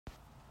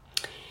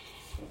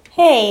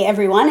Hey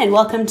everyone, and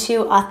welcome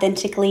to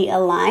Authentically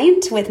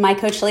Aligned with my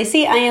coach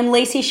Lacey. I am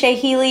Lacey Shea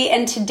Healy,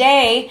 and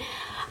today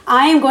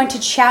I am going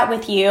to chat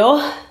with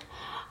you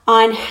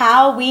on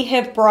how we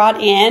have brought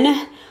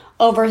in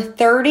over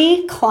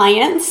 30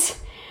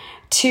 clients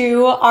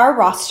to our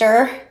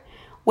roster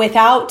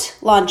without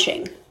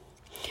launching.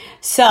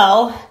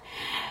 So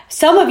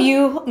some of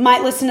you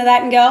might listen to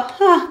that and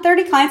go,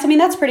 30 clients,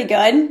 that's pretty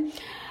good.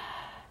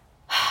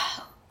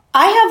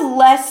 I have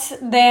less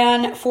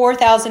than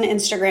 4,000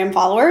 Instagram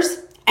followers,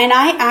 and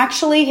I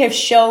actually have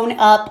shown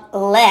up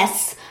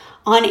less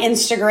on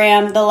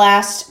Instagram the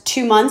last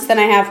 2 months than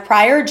I have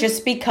prior,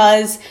 just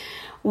because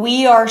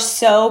we are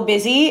so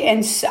busy,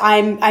 and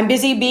I'm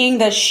busy being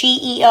the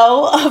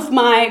CEO of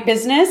my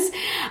business.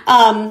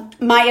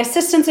 My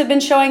assistants have been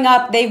showing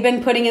up, they've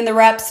been putting in the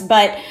reps,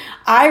 but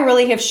I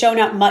really have shown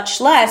up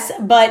much less.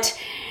 But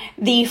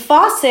the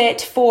faucet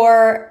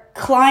for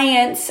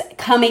clients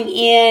coming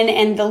in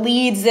and the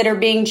leads that are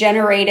being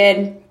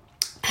generated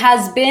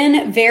has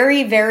been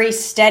very, very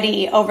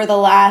steady over the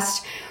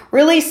last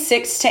really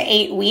 6 to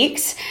 8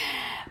 weeks.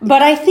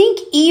 But I think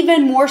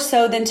even more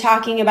so than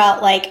talking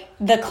about like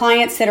the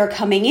clients that are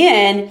coming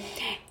in,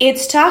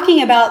 it's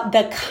talking about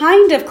the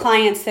kind of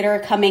clients that are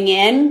coming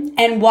in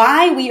and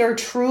why we are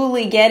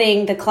truly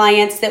getting the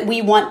clients that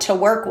we want to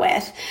work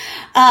with.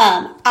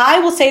 I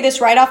will say this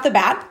right off the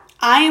bat.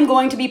 I am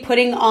going to be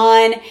putting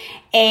on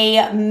a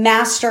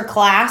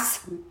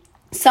masterclass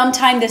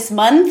sometime this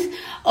month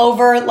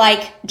over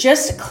like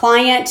just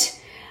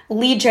client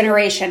lead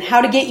generation,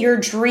 how to get your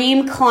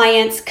dream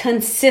clients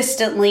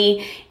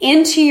consistently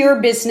into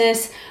your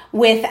business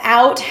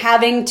without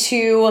having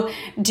to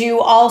do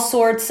all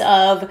sorts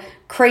of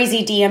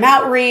crazy DM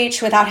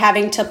outreach, without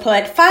having to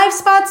put 5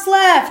 spots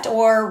left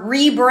or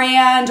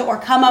rebrand or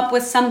come up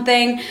with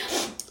something.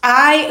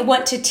 I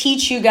want to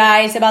teach you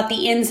guys about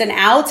the ins and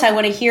outs. I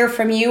want to hear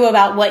from you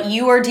about what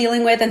you are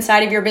dealing with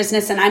inside of your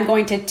business, and I'm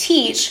going to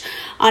teach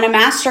on a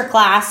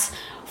masterclass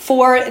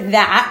for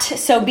that.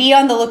 So be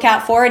on the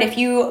lookout for it. If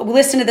you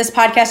listen to this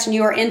podcast and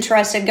you are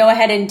interested, go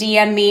ahead and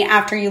DM me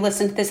after you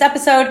listen to this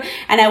episode,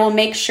 and I will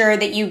make sure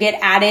that you get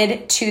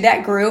added to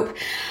that group.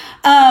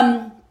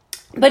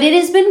 But it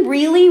has been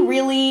really,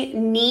 really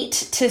neat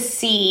to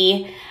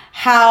see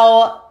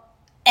how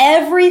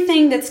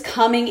everything that's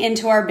coming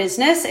into our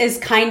business is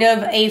kind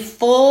of a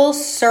full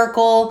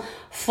circle,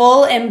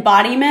 full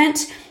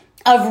embodiment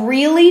of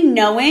really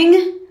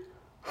knowing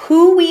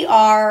who we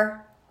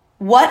are,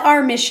 what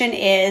our mission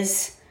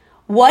is,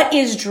 what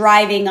is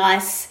driving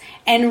us,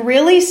 and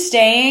really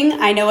staying,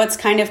 I know it's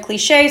kind of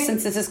cliche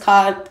since this is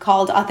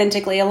called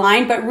Authentically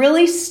Aligned, but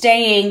really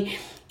staying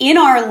in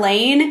our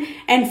lane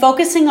and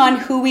focusing on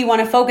who we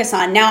want to focus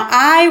on. Now,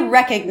 I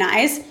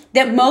recognize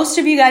that most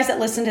of you guys that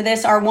listen to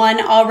this are,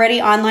 1, already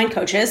online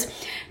coaches.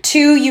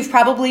 2, you've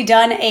probably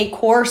done a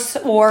course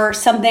or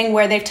something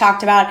where they've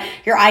talked about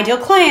your ideal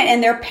client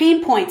and their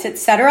pain points,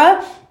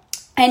 etc.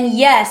 And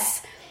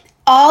yes,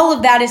 all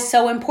of that is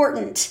so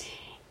important.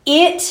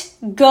 It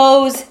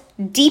goes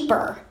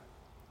deeper.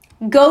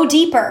 Go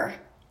deeper.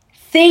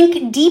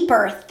 Think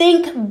deeper.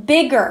 Think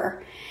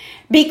bigger.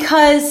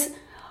 Because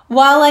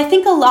while I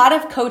think a lot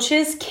of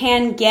coaches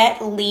can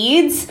get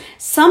leads,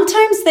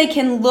 sometimes they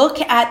can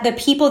look at the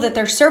people that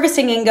they're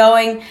servicing and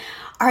going,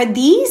 are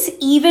these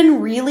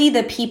even really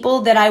the people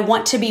that I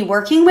want to be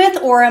working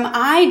with? Or am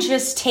I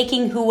just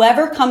taking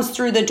whoever comes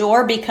through the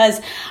door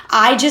because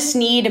I just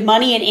need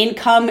money and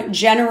income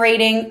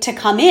generating to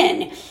come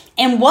in?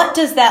 And what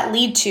does that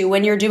lead to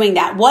when you're doing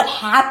that? What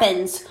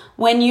happens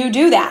when you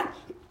do that?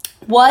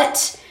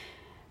 What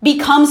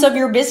becomes of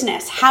your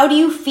business? How do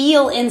you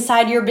feel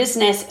inside your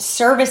business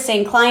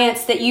servicing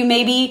clients that you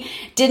maybe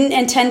didn't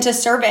intend to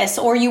service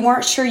or you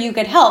weren't sure you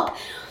could help?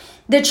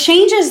 The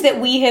changes that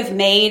we have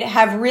made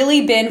have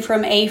really been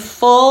from a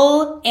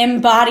full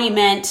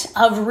embodiment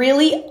of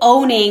really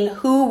owning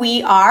who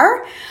we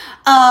are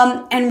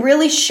and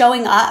really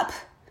showing up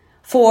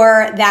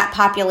for that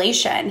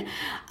population.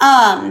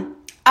 I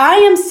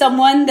am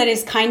someone that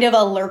is kind of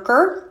a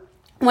lurker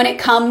when it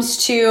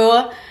comes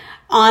to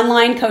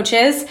online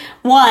coaches.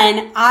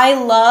 1, I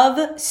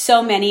love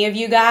so many of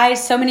you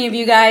guys. So many of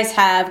you guys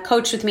have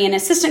coached with me in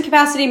assistant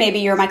capacity. Maybe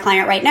you're my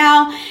client right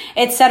now,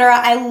 etc.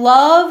 I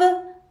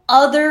love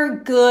other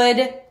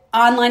good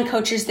online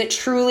coaches that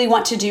truly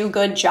want to do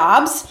good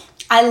jobs.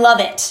 I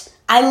love it.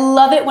 I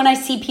love it when I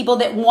see people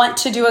that want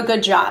to do a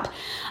good job.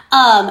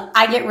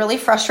 I get really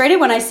frustrated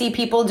when I see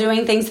people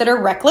doing things that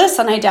are reckless,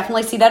 and I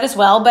definitely see that as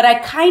well. But I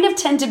kind of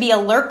tend to be a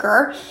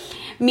lurker,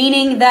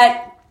 meaning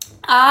that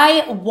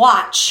I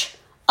watch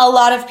a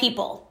lot of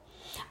people.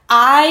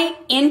 I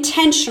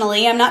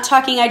intentionally, I'm not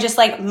talking I just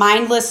like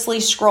mindlessly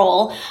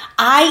scroll.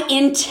 I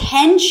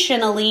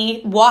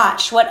intentionally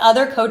watch what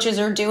other coaches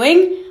are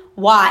doing.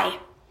 Why?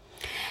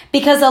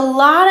 Because a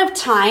lot of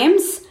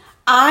times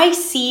I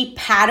see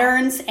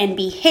patterns and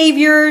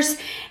behaviors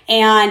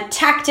and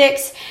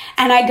tactics,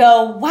 and I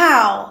go,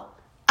 wow,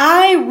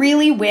 I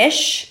really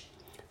wish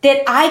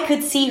that I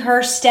could see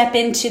her step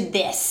into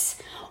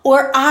this.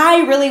 Or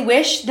I really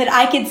wish that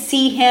I could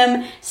see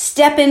him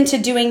step into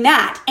doing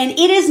that. And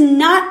it is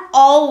not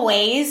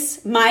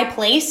always my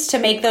place to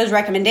make those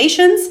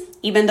recommendations,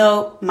 even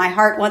though my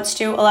heart wants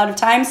to a lot of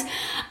times.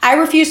 I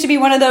refuse to be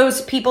one of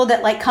those people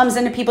that like comes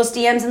into people's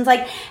DMs and is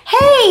like,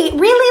 hey,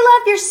 really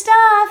love your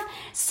stuff.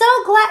 So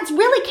glad, it's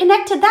really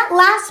connected. That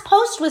last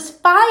post was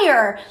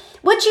fire.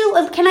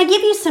 Can I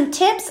give you some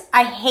tips?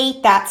 I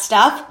hate that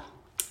stuff.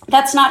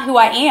 That's not who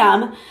I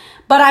am.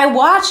 But I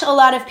watch a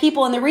lot of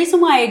people, and the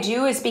reason why I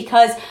do is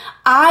because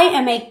I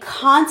am a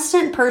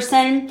constant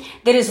person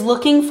that is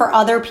looking for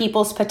other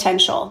people's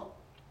potential.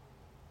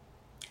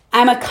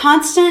 I'm a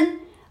constant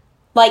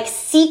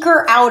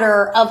seeker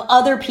outer of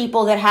other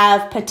people that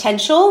have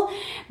potential,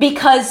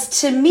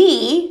 because to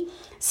me,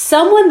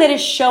 someone that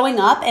is showing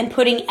up and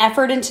putting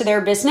effort into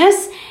their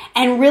business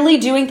and really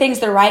doing things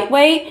the right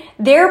way,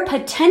 their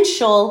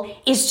potential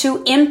is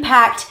to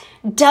impact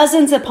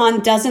dozens upon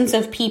dozens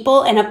of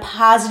people in a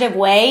positive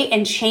way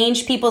and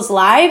change people's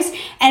lives.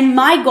 And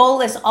my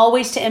goal is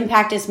always to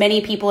impact as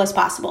many people as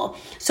possible.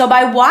 So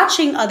by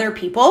watching other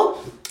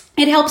people,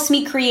 it helps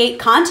me create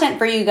content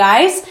for you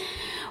guys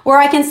where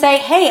I can say,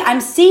 hey,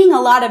 I'm seeing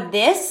a lot of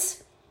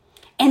this,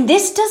 and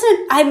this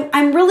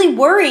I'm really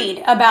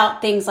worried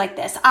about things like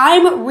this.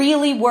 I'm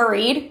really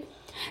worried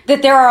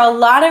that there are a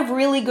lot of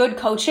really good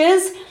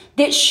coaches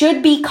that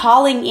should be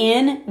calling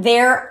in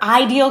their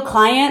ideal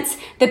clients,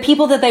 the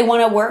people that they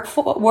want to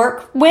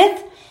work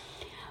with.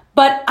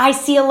 But I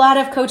see a lot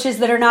of coaches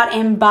that are not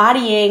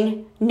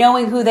embodying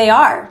knowing who they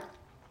are.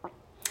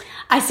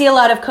 I see a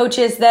lot of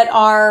coaches that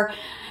are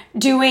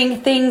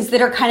doing things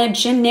that are kind of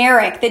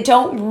generic, that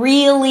don't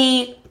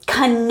really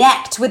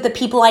connect with the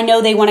people I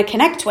know they want to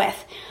connect with.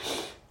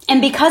 And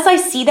because I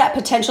see that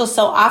potential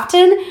so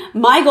often,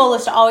 my goal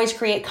is to always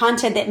create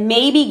content that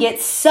maybe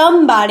gets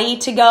somebody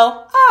to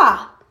go,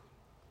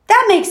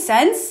 that makes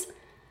sense.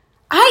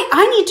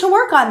 I need to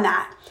work on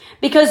that.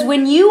 Because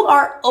when you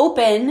are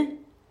open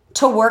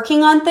to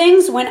working on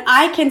things, when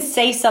I can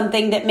say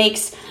something that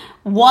makes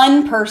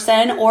one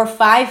person or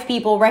 5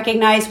 people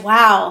recognize,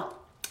 wow,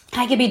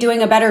 I could be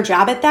doing a better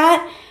job at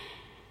that,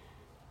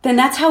 then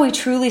that's how we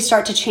truly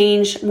start to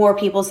change more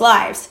people's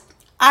lives.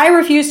 I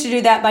refuse to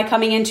do that by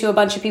coming into a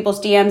bunch of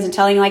people's DMs and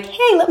telling you like,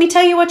 hey, let me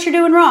tell you what you're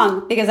doing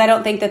wrong, because I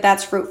don't think that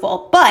that's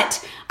fruitful.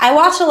 But I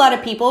watch a lot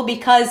of people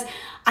because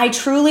I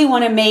truly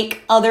want to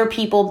make other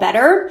people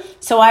better.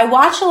 So I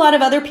watch a lot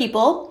of other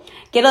people,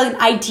 get an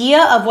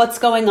idea of what's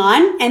going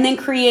on, and then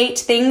create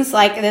things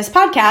like this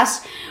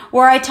podcast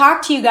where I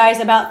talk to you guys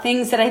about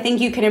things that I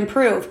think you can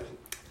improve.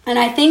 And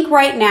I think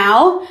right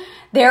now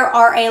there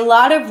are a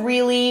lot of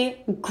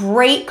really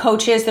great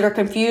coaches that are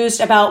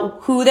confused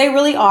about who they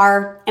really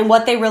are and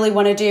what they really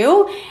want to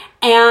do,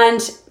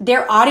 and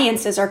their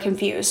audiences are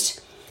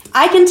confused.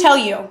 I can tell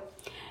you,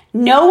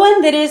 no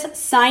one that is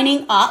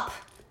signing up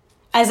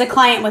as a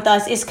client with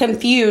us is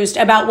confused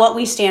about what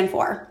we stand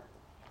for.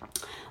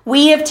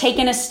 We have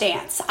taken a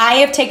stance. I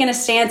have taken a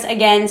stance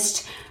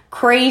against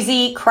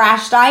crazy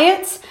crash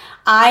diets.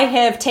 I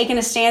have taken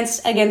a stance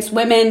against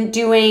women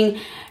doing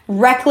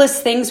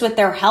reckless things with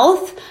their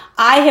health.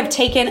 I have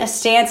taken a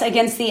stance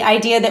against the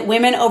idea that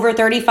women over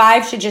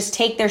 35 should just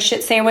take their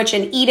shit sandwich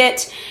and eat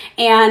it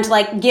and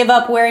give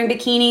up wearing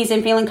bikinis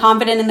and feeling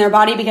confident in their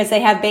body because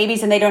they have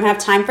babies and they don't have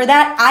time for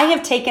that. I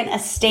have taken a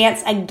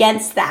stance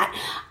against that.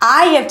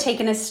 I have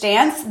taken a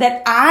stance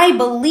that I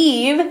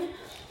believe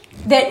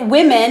that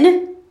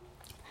women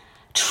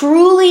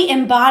truly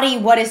embody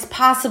what is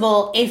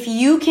possible if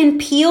you can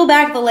peel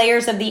back the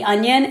layers of the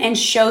onion and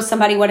show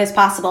somebody what is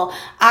possible.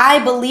 I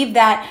believe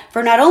that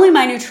for not only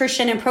my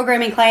nutrition and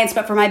programming clients,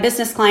 but for my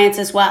business clients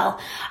as well.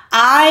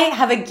 I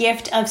have a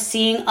gift of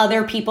seeing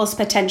other people's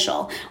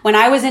potential. When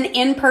I was an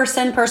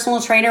in-person personal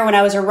trainer, when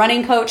I was a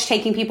running coach,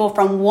 taking people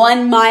from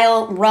 1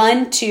 mile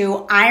run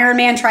to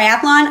Ironman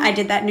triathlon, I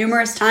did that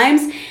numerous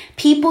times.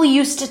 People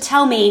used to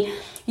tell me,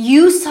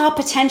 you saw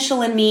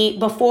potential in me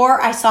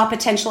before I saw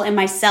potential in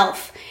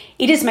myself.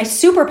 It is my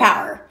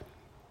superpower.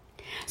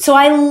 So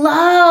I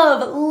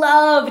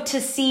love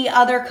to see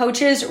other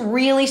coaches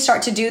really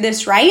start to do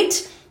this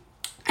right.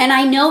 And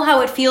I know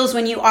how it feels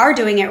when you are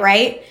doing it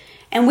right.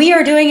 And we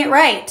are doing it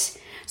right.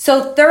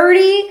 So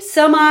 30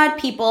 some odd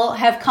people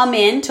have come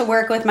in to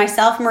work with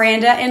myself,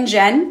 Miranda, and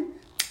Jen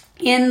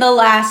in the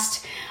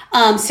last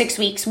 6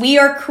 weeks. We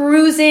are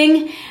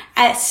cruising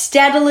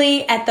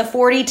steadily at the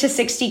 40 to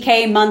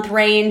 60K month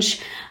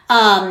range.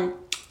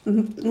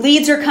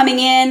 Leads are coming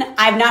in.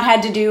 I've not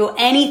had to do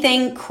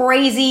anything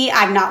crazy.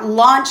 I've not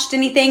launched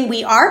anything.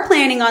 We are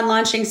planning on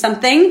launching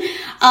something,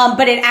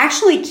 but it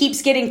actually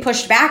keeps getting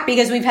pushed back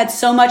because we've had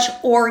so much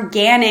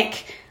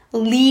organic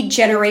lead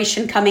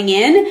generation coming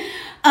in.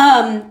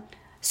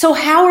 So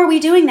how are we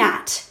doing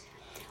that?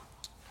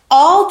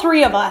 All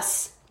 3 of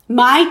us,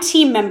 my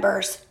team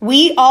members,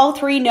 we all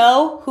 3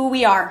 know who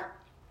we are.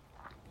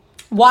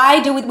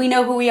 Why do we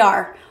know who we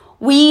are?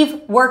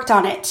 We've worked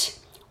on it.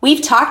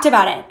 We've talked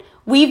about it.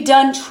 We've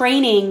done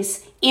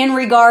trainings in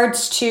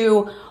regards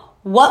to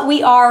what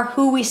we are,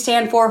 who we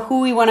stand for,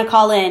 who we want to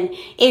call in.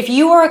 If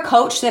you are a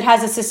coach that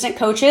has assistant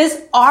coaches,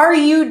 are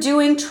you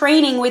doing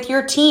training with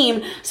your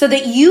team so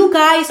that you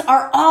guys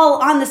are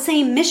all on the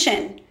same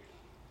mission?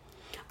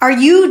 Are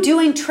you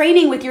doing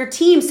training with your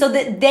team so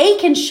that they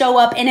can show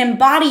up and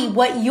embody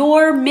what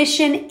your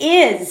mission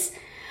is?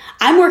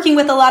 I'm working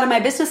with a lot of my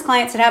business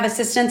clients that have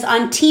assistants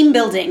on team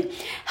building,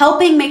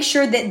 helping make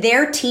sure that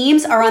their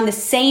teams are on the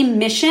same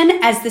mission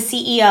as the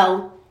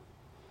CEO.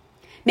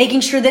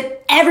 Making sure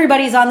that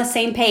everybody's on the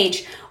same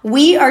page.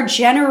 We are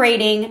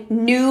generating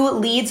new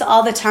leads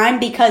all the time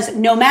because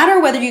no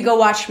matter whether you go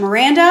watch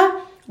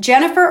Miranda,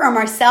 Jennifer, or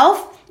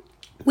myself,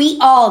 we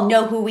all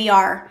know who we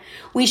are.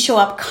 We show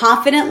up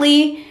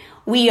confidently.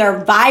 We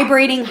are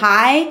vibrating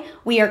high.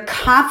 We are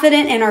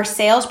confident in our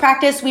sales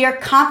practice. We are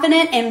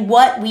confident in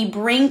what we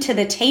bring to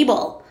the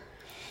table.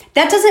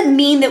 That doesn't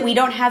mean that we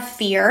don't have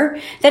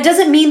fear. That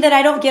doesn't mean that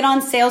I don't get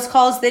on sales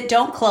calls that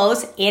don't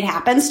close. It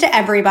happens to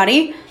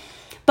everybody.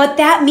 But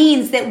that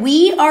means that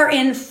we are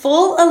in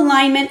full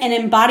alignment and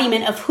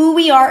embodiment of who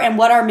we are and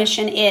what our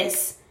mission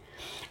is.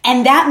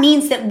 And that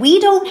means that we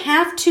don't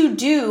have to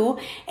do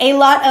a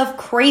lot of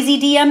crazy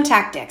DM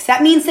tactics.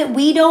 That means that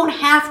we don't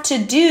have to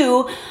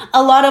do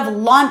a lot of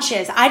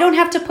launches. I don't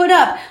have to put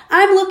up,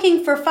 I'm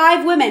looking for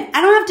 5 women.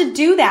 I don't have to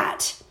do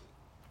that.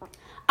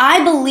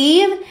 I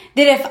believe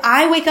that if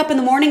I wake up in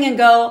the morning and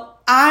go,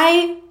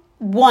 I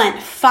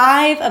want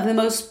 5 of the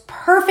most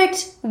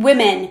perfect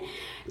women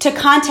to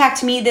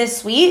contact me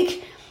this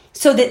week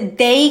so that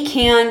they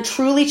can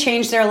truly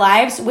change their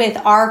lives with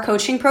our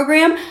coaching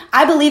program.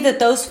 I believe that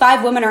those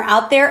 5 women are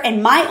out there,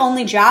 and my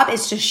only job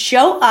is to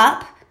show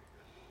up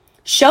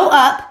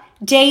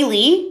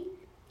daily,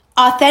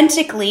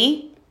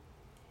 authentically,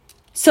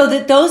 so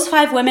that those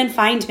 5 women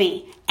find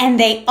me. And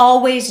they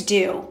always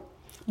do,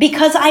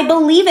 because I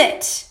believe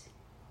it.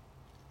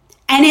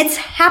 And it's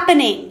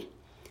happening.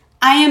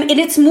 And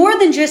it's more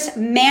than just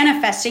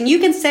manifesting. You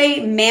can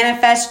say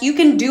manifest, you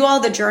can do all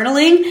the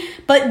journaling,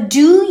 but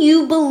do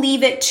you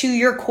believe it to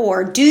your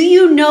core? Do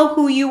you know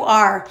who you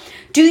are?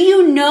 Do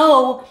you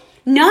know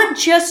not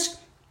just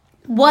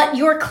what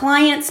your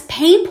clients'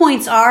 pain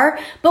points are,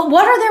 but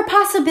what are their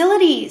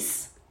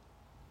possibilities?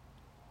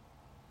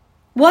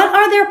 What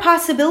are their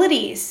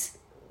possibilities?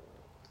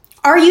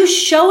 Are you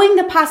showing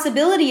the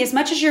possibility as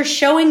much as you're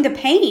showing the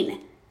pain?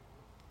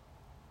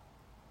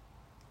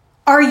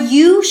 Are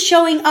you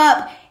showing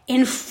up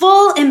in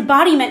full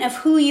embodiment of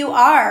who you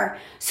are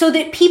so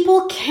that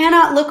people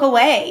cannot look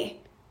away?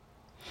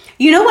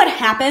 You know what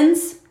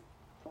happens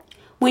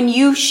when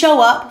you show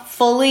up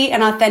fully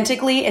and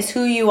authentically as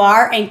who you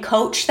are and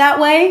coach that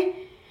way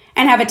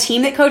and have a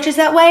team that coaches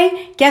that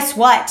way? Guess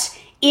what?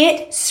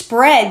 It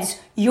spreads.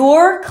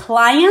 Your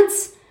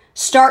clients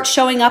start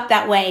showing up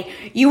that way.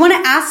 You want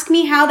to ask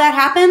me how that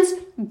happens?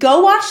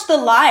 Go watch the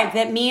live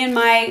that me and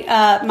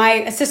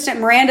my assistant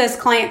Miranda's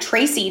client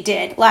Tracy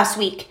did last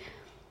week.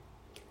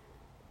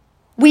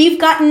 We've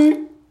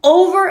gotten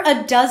over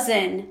a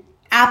dozen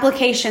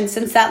applications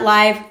since that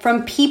live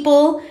from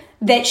people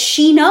that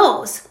she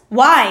knows.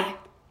 Why?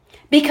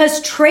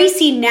 Because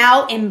Tracy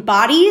now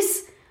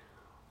embodies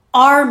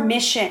our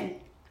mission.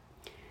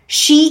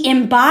 She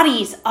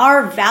embodies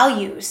our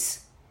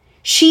values.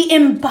 She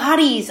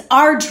embodies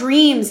our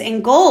dreams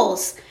and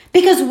goals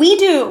because we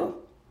do.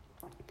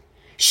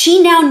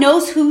 She now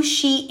knows who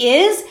she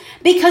is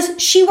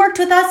because she worked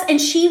with us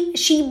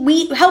and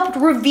we helped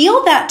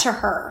reveal that to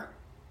her.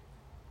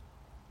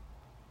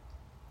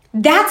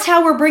 That's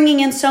how we're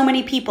bringing in so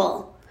many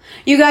people.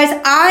 You guys,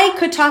 I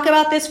could talk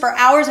about this for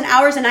hours and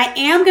hours, and I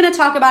am going to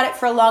talk about it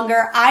for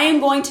longer. I am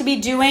going to be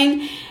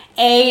doing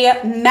a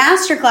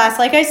masterclass,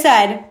 like I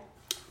said,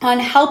 on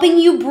helping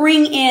you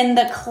bring in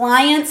the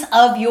clients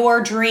of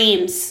your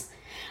dreams.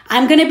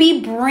 I'm going to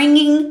be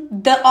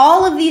bringing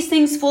all of these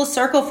things full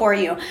circle for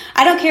you.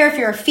 I don't care if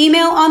you're a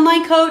female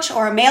online coach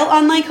or a male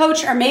online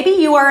coach, or maybe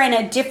you are in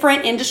a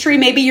different industry.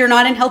 Maybe you're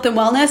not in health and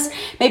wellness.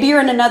 Maybe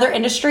you're in another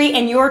industry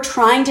and you're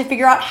trying to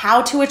figure out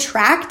how to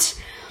attract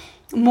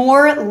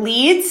more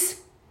leads.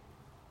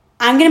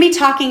 I'm going to be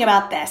talking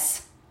about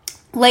this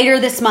later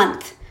this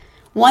month.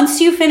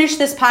 Once you finish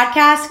this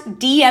podcast,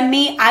 DM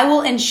me. I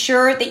will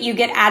ensure that you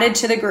get added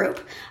to the group.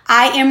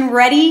 I am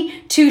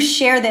ready to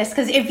share this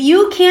because if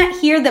you can't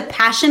hear the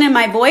passion in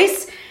my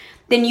voice,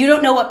 then you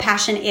don't know what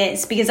passion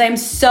is, because I'm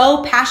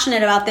so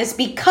passionate about this,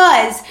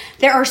 because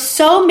there are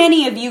so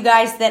many of you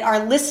guys that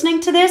are listening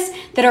to this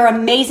that are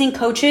amazing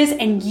coaches,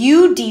 and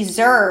you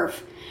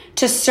deserve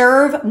to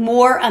serve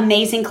more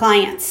amazing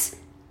clients.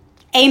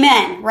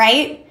 Amen,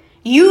 right?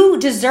 You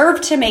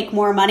deserve to make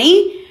more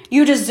money.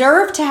 You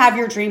deserve to have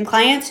your dream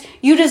clients.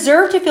 You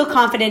deserve to feel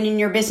confident in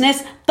your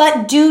business,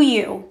 but do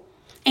you?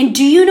 And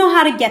do you know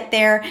how to get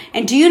there?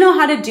 And do you know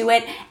how to do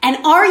it?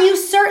 And are you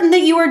certain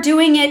that you are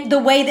doing it the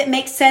way that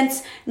makes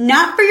sense,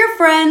 not for your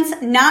friends,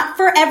 not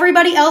for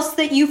everybody else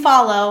that you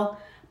follow,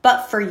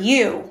 but for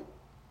you,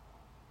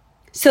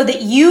 so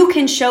that you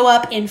can show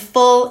up in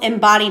full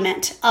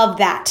embodiment of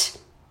that?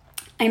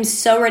 I'm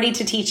so ready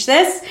to teach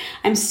this.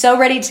 I'm so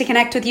ready to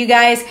connect with you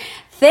guys.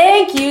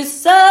 Thank you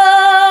so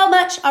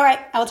much. All right.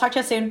 I will talk to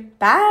you soon.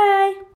 Bye.